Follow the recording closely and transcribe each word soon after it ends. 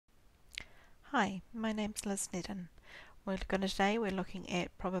Hi, my name's Liz Nedden. Today we're looking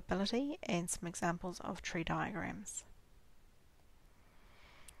at probability and some examples of tree diagrams.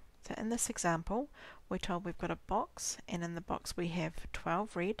 So in this example, we're told we've got a box, and in the box we have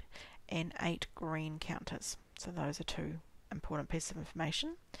 12 red and 8 green counters. So those are two important pieces of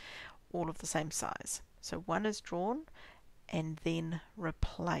information, all of the same size. So one is drawn and then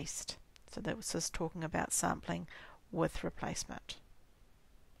replaced. So that was just talking about sampling with replacement.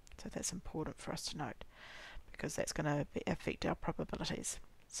 So that's important for us to note, because that's going to affect our probabilities.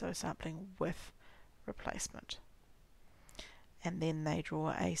 So sampling with replacement. And then they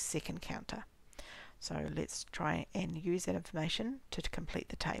draw a second counter. So let's try and use that information to complete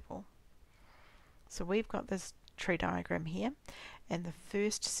the table. So we've got this tree diagram here, and the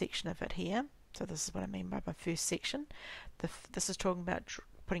first section of it here, so this is what I mean by my first section, this is talking about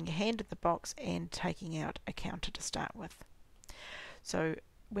putting your hand in the box and taking out a counter to start with. So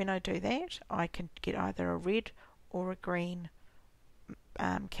when I do that, I can get either a red or a green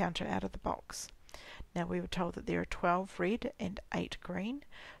counter out of the box. Now we were told that there are 12 red and 8 green,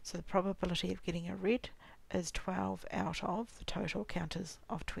 so the probability of getting a red is 12 out of the total counters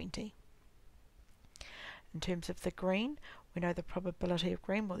of 20. In terms of the green, we know the probability of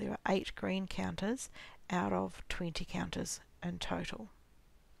green, well, there are 8 green counters out of 20 counters in total.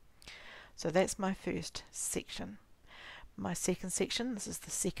 So that's my first section. My second section, this is the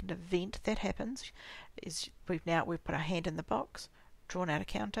second event that happens, is we've put our hand in the box, drawn out a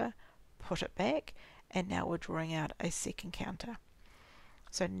counter, put it back, and now we're drawing out a second counter.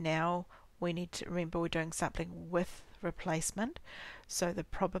 So now we need to remember we're doing sampling with replacement, so the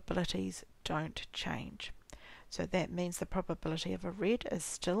probabilities don't change. So that means the probability of a red is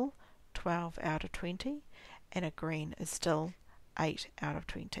still 12 out of 20, and a green is still 8 out of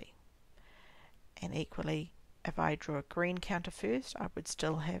 20. And equally, if I drew a green counter first, I would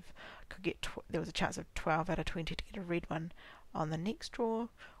still there was a chance of 12 out of 20 to get a red one on the next draw,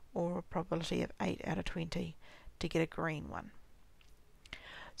 or a probability of 8 out of 20 to get a green one.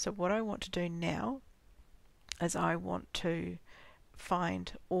 So what I want to do now is I want to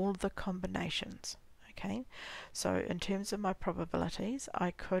find all the combinations. Okay, so in terms of my probabilities,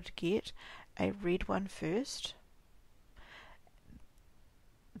 I could get a red one first,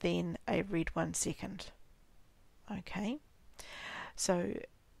 then a red one second. Okay, so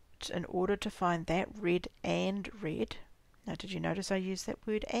in order to find that red and red, now did you notice I used that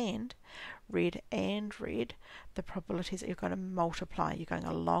word and? Red and red, the probabilities that you're going to multiply. You're going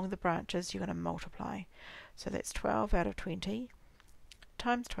along the branches, you're going to multiply. So that's 12 out of 20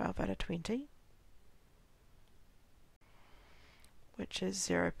 times 12 out of 20, which is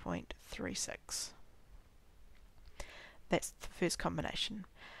 0.36. That's the first combination.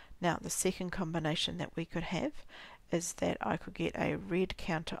 Now the second combination that we could have is that I could get a red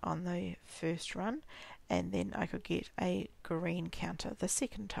counter on the first run, and then I could get a green counter the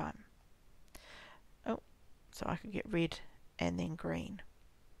second time. So I could get red and then green.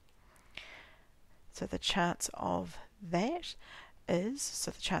 So the chance of that is,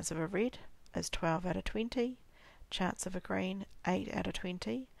 so the chance of a red is 12 out of 20, chance of a green 8 out of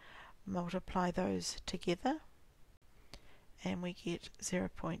 20, multiply those together, and we get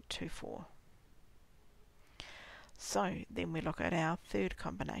 0.24. So then we look at our third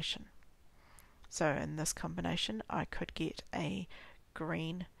combination. So in this combination I could get a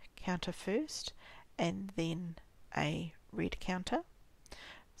green counter first and then a red counter.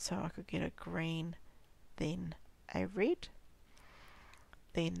 So I could get a green, then a red.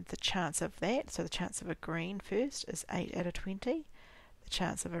 Then the chance of that, so the chance of a green first is 8 out of 20. The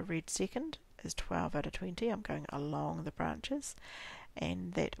chance of a red second is 12 out of 20. I'm going along the branches,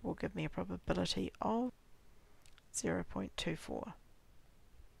 and that will give me a probability of 0.24.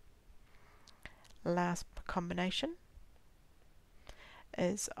 Last combination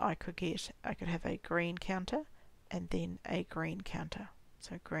is I could have a green counter and then a green counter.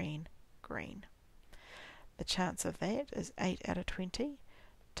 So green, green. The chance of that is 8 out of 20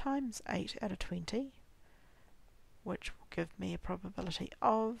 times 8 out of 20, which will give me a probability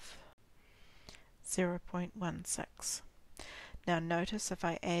of 0.16. Now notice if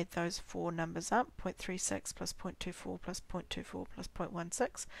I add those four numbers up, 0.36 plus 0.24 plus 0.24 plus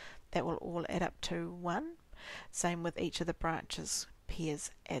 0.16, that will all add up to 1. Same with each of the branches, pairs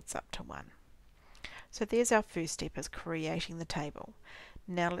adds up to 1. So there's our first step, is creating the table.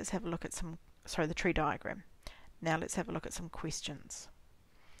 Now let's have a look at the tree diagram. Now let's have a look at some questions.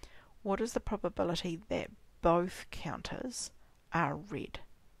 What is the probability that both counters are red?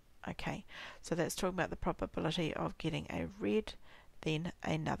 Okay, so that's talking about the probability of getting a red, then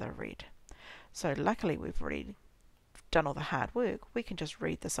another red. So luckily we've already done all the hard work, we can just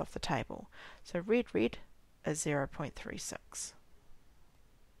read this off the table. So red is 0.36.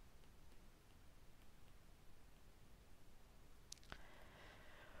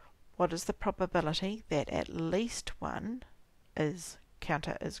 What is the probability that at least one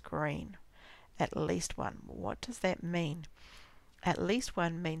counter is green? At least one. What does that mean? At least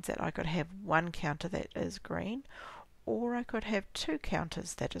one means that I could have one counter that is green, or I could have two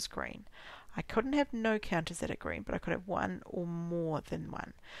counters that is green. I couldn't have no counters that are green, but I could have one or more than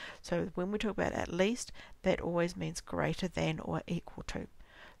one. So when we talk about at least, that always means greater than or equal to.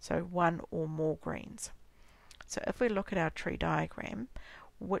 So one or more greens. So if we look at our tree diagram,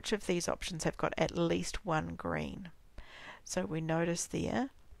 which of these options have got at least one green? So we notice there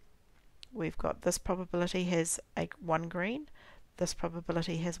we've got this probability has one green, this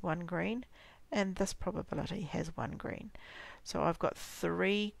probability has one green, and this probability has one green. So I've got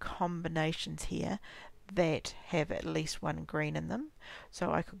three combinations here that have at least one green in them.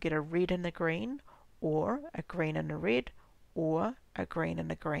 So I could get a red and a green, or a green and a red, or a green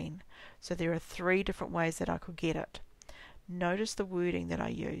and a green. So there are three different ways that I could get it. Notice the wording that I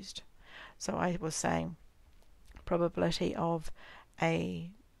used. So I was saying probability of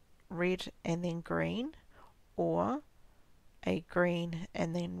a red and then green, or a green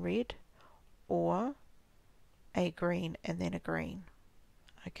and then red, or a green and then a green.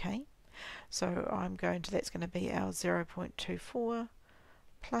 Okay, so that's going to be our 0.24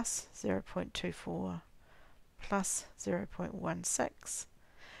 plus 0.24 plus 0.16,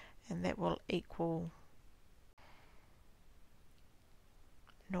 and that will equal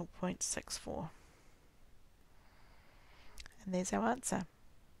 0.64. And there's our answer.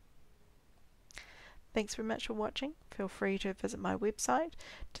 Thanks very much for watching. Feel free to visit my website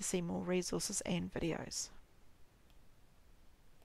to see more resources and videos.